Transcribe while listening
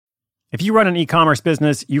If you run an e-commerce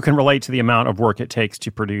business, you can relate to the amount of work it takes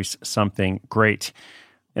to produce something great.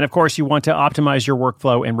 And of course, you want to optimize your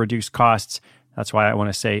workflow and reduce costs. That's why I want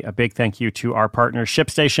to say a big thank you to our partner,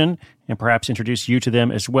 ShipStation, and perhaps introduce you to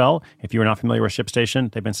them as well. If you are not familiar with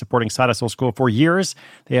ShipStation, they've been supporting Side Hustle School for years.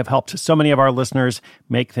 They have helped so many of our listeners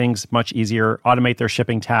make things much easier, automate their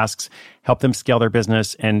shipping tasks, help them scale their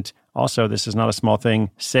business, and also, this is not a small thing,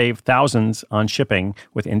 save thousands on shipping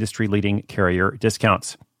with industry-leading carrier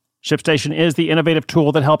discounts. ShipStation is the innovative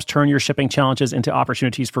tool that helps turn your shipping challenges into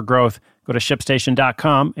opportunities for growth. Go to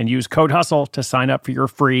ShipStation.com and use code HUSTLE to sign up for your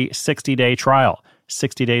free 60-day trial.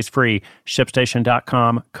 60 days free.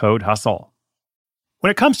 ShipStation.com, code HUSTLE.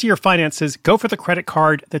 When it comes to your finances, go for the credit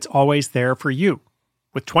card that's always there for you.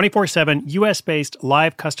 With 24/7 US-based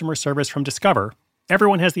live customer service from Discover,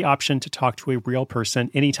 everyone has the option to talk to a real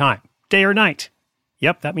person anytime, day or night.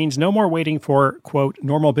 Yep, that means no more waiting for, quote,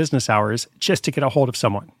 normal business hours just to get a hold of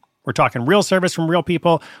someone. We're talking real service from real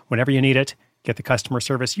people whenever you need it. Get the customer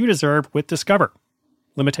service you deserve with Discover.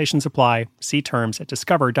 Limitations apply. See terms at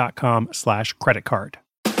discover.com/creditcard.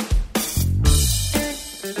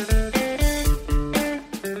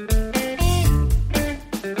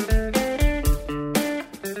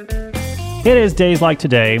 It is days like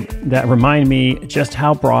today that remind me just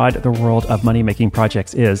how broad the world of money-making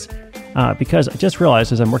projects is. Because I just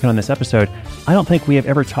realized as I'm working on this episode, I don't think we have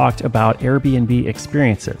ever talked about Airbnb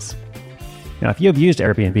experiences. Now, if you have used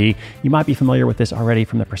Airbnb, you might be familiar with this already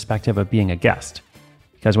from the perspective of being a guest.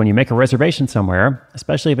 Because when you make a reservation somewhere,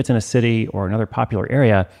 especially if it's in a city or another popular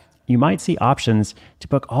area, you might see options to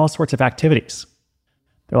book all sorts of activities.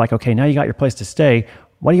 They're like, okay, now you got your place to stay.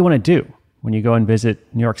 What do you want to do when you go and visit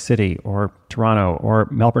New York City or Toronto or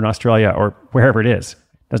Melbourne, Australia, or wherever it is?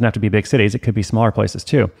 It doesn't have to be big cities. It could be smaller places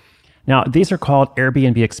too. Now, these are called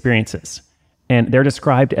Airbnb experiences, and they're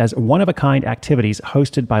described as one-of-a-kind activities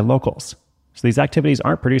hosted by locals. So these activities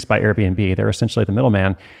aren't produced by Airbnb. They're essentially the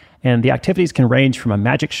middleman. And the activities can range from a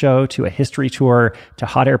magic show to a history tour to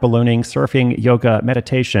hot air ballooning, surfing, yoga,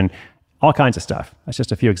 meditation, all kinds of stuff. That's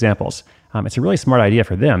just a few examples. It's a really smart idea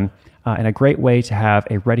for them and a great way to have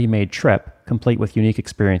a ready-made trip complete with unique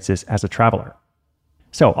experiences as a traveler.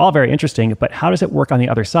 So all very interesting, but how does it work on the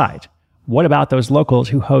other side? What about those locals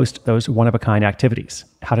who host those one-of-a-kind activities?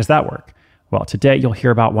 How does that work? Well, today you'll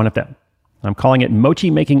hear about one of them. I'm calling it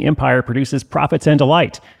Mochi-Making Empire Produces Profits and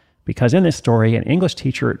Delight, because in this story, an English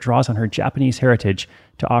teacher draws on her Japanese heritage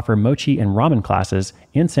to offer mochi and ramen classes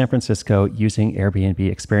in San Francisco using Airbnb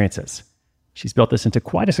experiences. She's built this into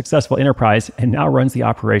quite a successful enterprise and now runs the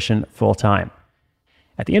operation full-time.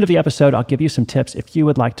 At the end of the episode, I'll give you some tips if you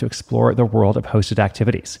would like to explore the world of hosted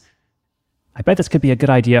activities. I bet this could be a good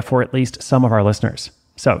idea for at least some of our listeners.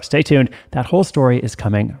 So stay tuned. That whole story is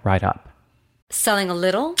coming right up. Selling a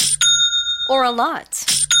little or a lot?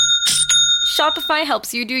 Shopify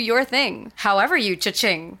helps you do your thing, however you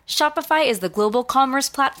cha-ching. Shopify is the global commerce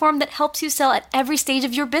platform that helps you sell at every stage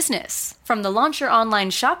of your business. From the launch your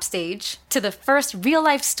online shop stage, to the first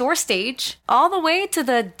real-life store stage, all the way to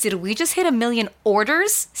the did we just hit 1 million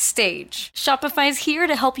orders stage. Shopify's here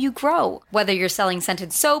to help you grow. Whether you're selling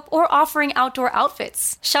scented soap or offering outdoor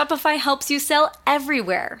outfits, Shopify helps you sell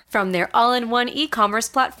everywhere. From their all-in-one e-commerce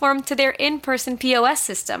platform to their in-person POS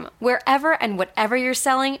system, wherever and whatever you're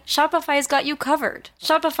selling, Shopify's got you covered.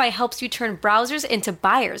 Shopify helps you turn browsers into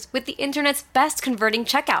buyers with the internet's best converting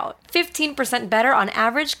checkout. 15% better on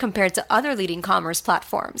average compared to other leading commerce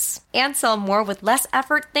platforms. And sell more with less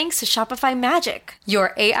effort thanks to Shopify Magic,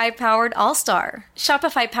 your AI-powered all-star.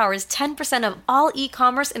 Shopify powers 10% of all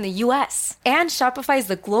e-commerce in the US. And Shopify is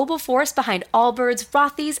the global force behind Allbirds,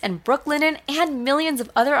 Rothy's, and Brooklinen, and millions of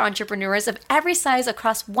other entrepreneurs of every size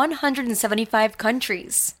across 175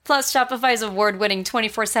 countries. Plus, Shopify's award-winning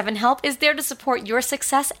 24/7 help is there to support your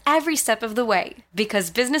success every step of the way. Because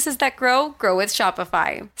businesses that grow with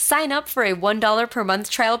Shopify. Sign up for a $1 per month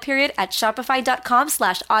trial period at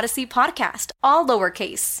shopify.com/Odyssey Podcast, all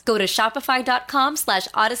lowercase. Go to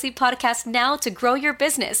shopify.com/Odyssey Podcast now to grow your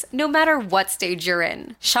business, no matter what stage you're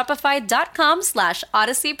in.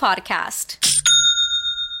 Shopify.com/Odyssey Podcast.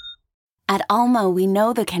 At Almo, we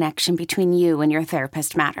know the connection between you and your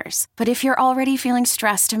therapist matters. But if you're already feeling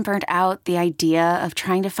stressed and burnt out, the idea of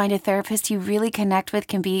trying to find a therapist you really connect with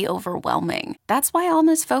can be overwhelming. That's why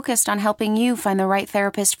Alma's focused on helping you find the right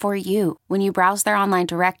therapist for you. When you browse their online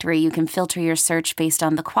directory, you can filter your search based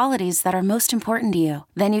on the qualities that are most important to you.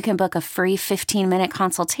 Then you can book a free 15-minute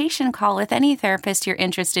consultation call with any therapist you're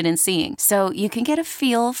interested in seeing, so you can get a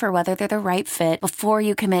feel for whether they're the right fit before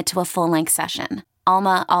you commit to a full-length session.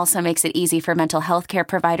 Alma also makes it easy for mental health care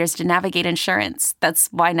providers to navigate insurance. That's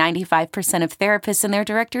why 95% of therapists in their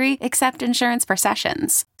directory accept insurance for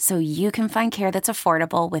sessions, so you can find care that's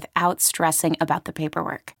affordable without stressing about the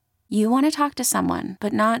paperwork. You want to talk to someone,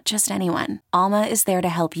 but not just anyone. Alma is there to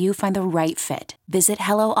help you find the right fit. Visit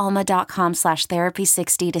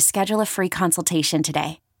helloalma.com/therapy60 to schedule a free consultation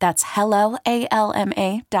today. That's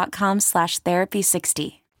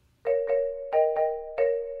helloalma.com/therapy60.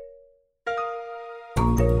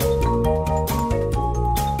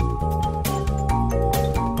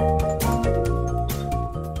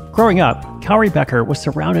 Growing up, Kaori Becker was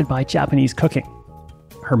surrounded by Japanese cooking.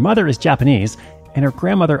 Her mother is Japanese, and her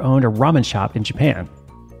grandmother owned a ramen shop in Japan.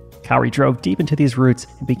 Kaori drove deep into these roots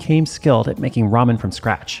and became skilled at making ramen from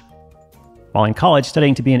scratch. While in college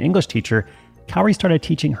studying to be an English teacher, Kaori started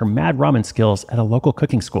teaching her mad ramen skills at a local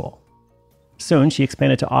cooking school. Soon, she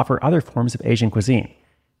expanded to offer other forms of Asian cuisine.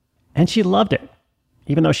 And she loved it.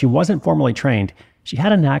 Even though she wasn't formally trained, she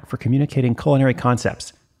had a knack for communicating culinary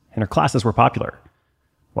concepts, and her classes were popular.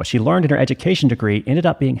 What she learned in her education degree ended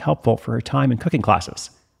up being helpful for her time in cooking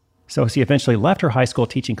classes. So she eventually left her high school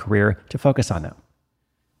teaching career to focus on them.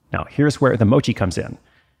 Now, here's where the mochi comes in.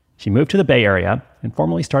 She moved to the Bay Area and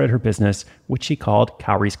formally started her business, which she called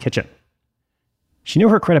Kaori's Kitchen. She knew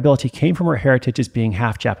her credibility came from her heritage as being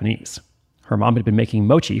half Japanese. Her mom had been making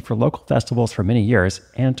mochi for local festivals for many years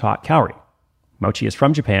and taught Kaori. Mochi is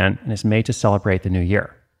from Japan and is made to celebrate the new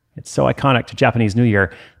year. It's so iconic to Japanese New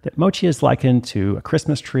Year that mochi is likened to a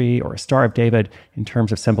Christmas tree or a Star of David in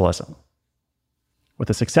terms of symbolism. With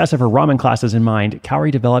the success of her ramen classes in mind,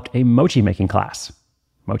 Kaori developed a mochi-making class.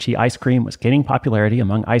 Mochi ice cream was gaining popularity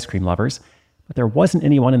among ice cream lovers, but there wasn't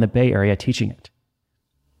anyone in the Bay Area teaching it.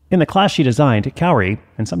 In the class she designed, Kaori,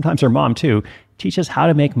 and sometimes her mom too, teaches how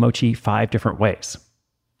to make mochi 5 different ways.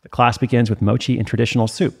 The class begins with mochi in traditional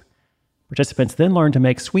soup. Participants then learn to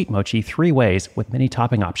make sweet mochi 3 ways with many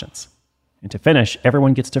topping options. And to finish,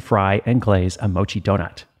 everyone gets to fry and glaze a mochi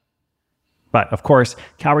donut. But, of course,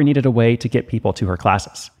 Kaori needed a way to get people to her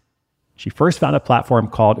classes. She first found a platform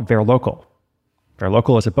called VerLocal.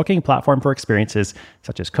 VerLocal is a booking platform for experiences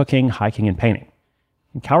such as cooking, hiking, and painting.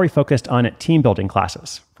 And Kaori focused on team-building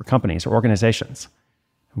classes for companies or organizations.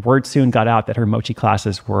 Word soon got out that her mochi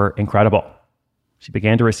classes were incredible. She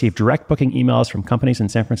began to receive direct booking emails from companies in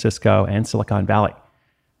San Francisco and Silicon Valley.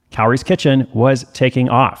 Kaori's Kitchen was taking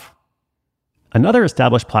off. Another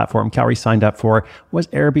established platform Kaori signed up for was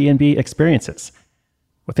Airbnb Experiences.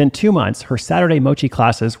 Within 2 months, her Saturday mochi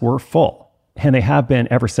classes were full, and they have been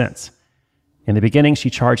ever since. In the beginning,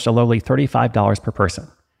 she charged a lowly $35 per person.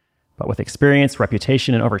 But with experience,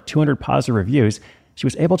 reputation, and over 200 positive reviews, she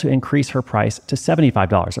was able to increase her price to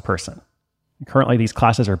 $75 a person. Currently, these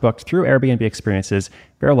classes are booked through Airbnb Experiences,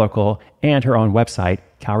 VerLocal, and her own website,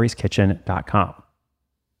 kaoriskitchen.com.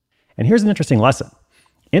 And here's an interesting lesson.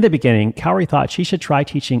 In the beginning, Kaori thought she should try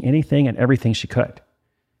teaching anything and everything she could.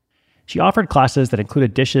 She offered classes that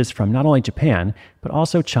included dishes from not only Japan, but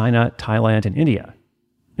also China, Thailand, and India.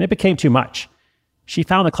 And it became too much. She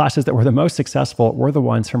found the classes that were the most successful were the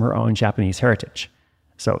ones from her own Japanese heritage.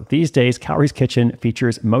 So these days, Kaori's Kitchen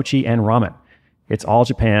features mochi and ramen. It's all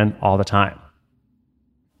Japan all the time.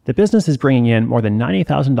 The business is bringing in more than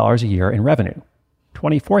 $90,000 a year in revenue,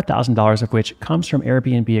 $24,000 of which comes from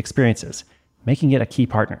Airbnb Experiences, making it a key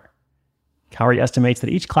partner. Kaori estimates that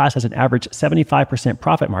each class has an average 75%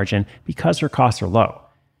 profit margin because her costs are low.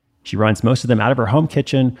 She runs most of them out of her home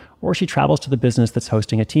kitchen, or she travels to the business that's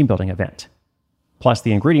hosting a team building event. Plus,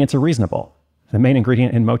 the ingredients are reasonable. The main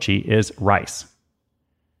ingredient in mochi is rice.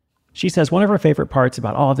 She says one of her favorite parts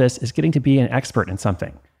about all of this is getting to be an expert in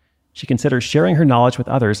something. She considers sharing her knowledge with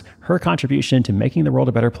others her contribution to making the world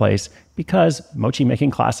a better place because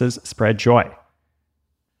mochi-making classes spread joy.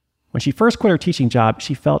 When she first quit her teaching job,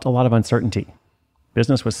 she felt a lot of uncertainty.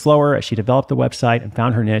 Business was slower as she developed the website and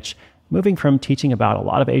found her niche, moving from teaching about a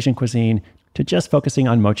lot of Asian cuisine to just focusing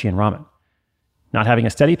on mochi and ramen. Not having a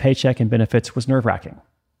steady paycheck and benefits was nerve-wracking.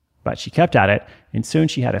 But she kept at it, and soon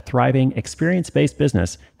she had a thriving, experience-based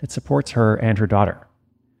business that supports her and her daughter.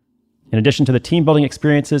 In addition to the team-building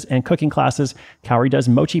experiences and cooking classes, Kaori does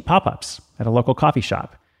mochi pop-ups at a local coffee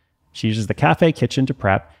shop. She uses the cafe kitchen to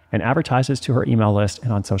prep and advertises to her email list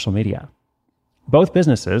and on social media. Both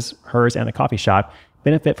businesses, hers and the coffee shop,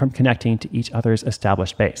 benefit from connecting to each other's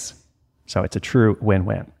established base. So it's a true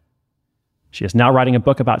win-win. She is now writing a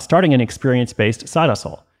book about starting an experience-based side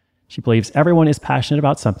hustle. She believes everyone is passionate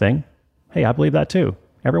about something. Hey, I believe that too.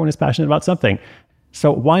 Everyone is passionate about something.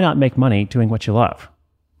 So why not make money doing what you love?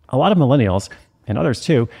 A lot of millennials, and others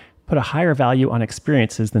too, put a higher value on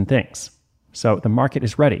experiences than things. So the market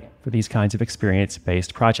is ready for these kinds of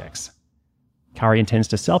experience-based projects. Kaori intends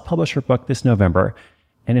to self-publish her book this November,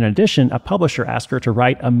 and in addition, a publisher asked her to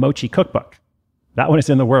write a mochi cookbook. That one is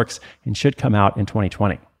in the works and should come out in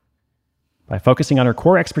 2020. By focusing on her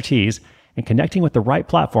core expertise and connecting with the right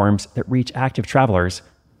platforms that reach active travelers,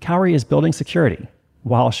 Kaori is building security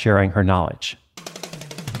while sharing her knowledge.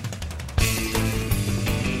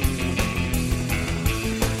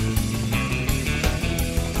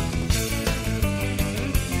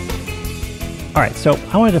 All right, so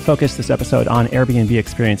I wanted to focus this episode on Airbnb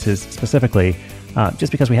experiences specifically,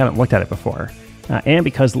 just because we haven't looked at it before, and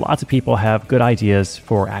because lots of people have good ideas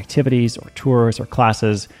for activities or tours or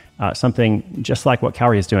classes, something just like what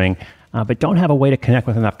Kaori is doing, but don't have a way to connect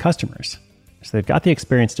with enough customers. So they've got the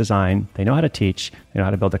experience design, they know how to teach, they know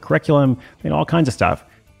how to build a curriculum, they know all kinds of stuff,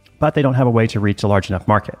 but they don't have a way to reach a large enough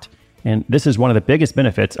market. And this is one of the biggest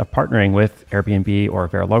benefits of partnering with Airbnb or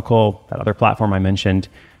VeriLocal, that other platform I mentioned.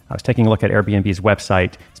 I was taking a look at Airbnb's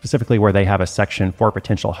website, specifically where they have a section for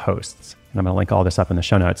potential hosts. And I'm going to link all this up in the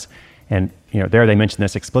show notes. And there they mention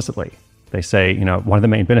this explicitly. They say, one of the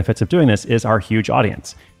main benefits of doing this is our huge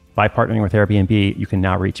audience. By partnering with Airbnb, you can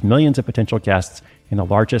now reach millions of potential guests in the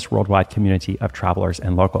largest worldwide community of travelers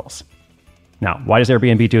and locals. Now, why does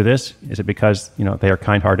Airbnb do this? Is it because, they are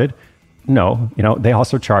kind-hearted? No, they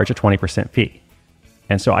also charge a 20% fee.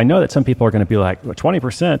 And so I know that some people are going to be like, well,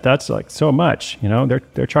 20%, that's like so much.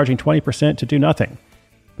 They're charging 20% to do nothing.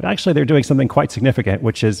 But actually, they're doing something quite significant,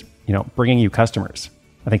 which is, bringing you customers.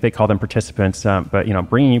 I think they call them participants, but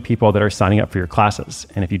bringing you people that are signing up for your classes.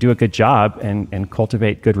 And if you do a good job and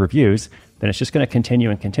cultivate good reviews, then it's just going to continue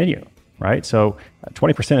and continue, right? So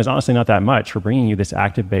 20% is honestly not that much for bringing you this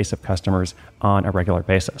active base of customers on a regular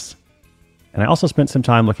basis. And I also spent some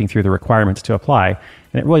time looking through the requirements to apply,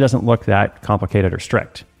 and it really doesn't look that complicated or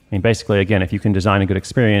strict. I mean, basically, again, if you can design a good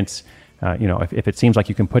experience, if it seems like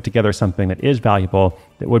you can put together something that is valuable,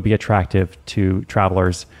 that would be attractive to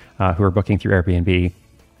travelers who are booking through Airbnb,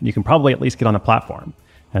 you can probably at least get on the platform.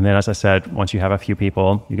 And then, as I said, once you have a few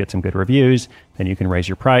people, you get some good reviews, then you can raise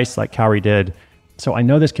your price like Kaori did. So I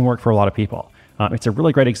know this can work for a lot of people. It's a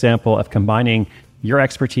really great example of combining your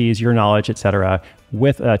expertise, your knowledge, et cetera,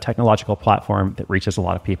 with a technological platform that reaches a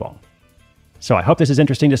lot of people. So I hope this is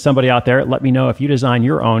interesting to somebody out there. Let me know if you design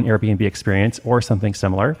your own Airbnb experience or something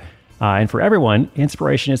similar. And for everyone,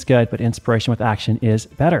 inspiration is good, but inspiration with action is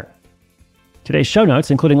better. Today's show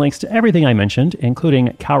notes, including links to everything I mentioned, including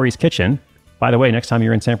Kaori's Kitchen. By the way, next time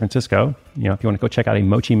you're in San Francisco, if you want to go check out a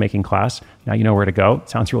mochi-making class, now you know where to go. It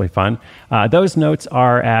sounds really fun. Those notes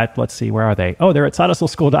are at, let's see, where are they? Oh, they're at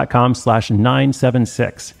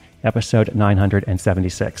sidehustleschool.com/976, episode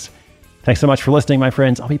 976. Thanks so much for listening, my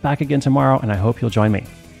friends. I'll be back again tomorrow, and I hope you'll join me.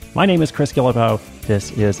 My name is Chris Guillebeau.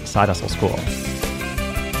 This is Side Hustle School.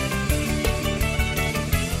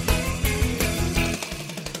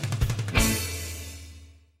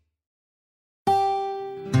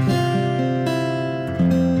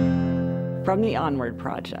 From the Onward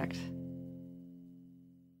Project.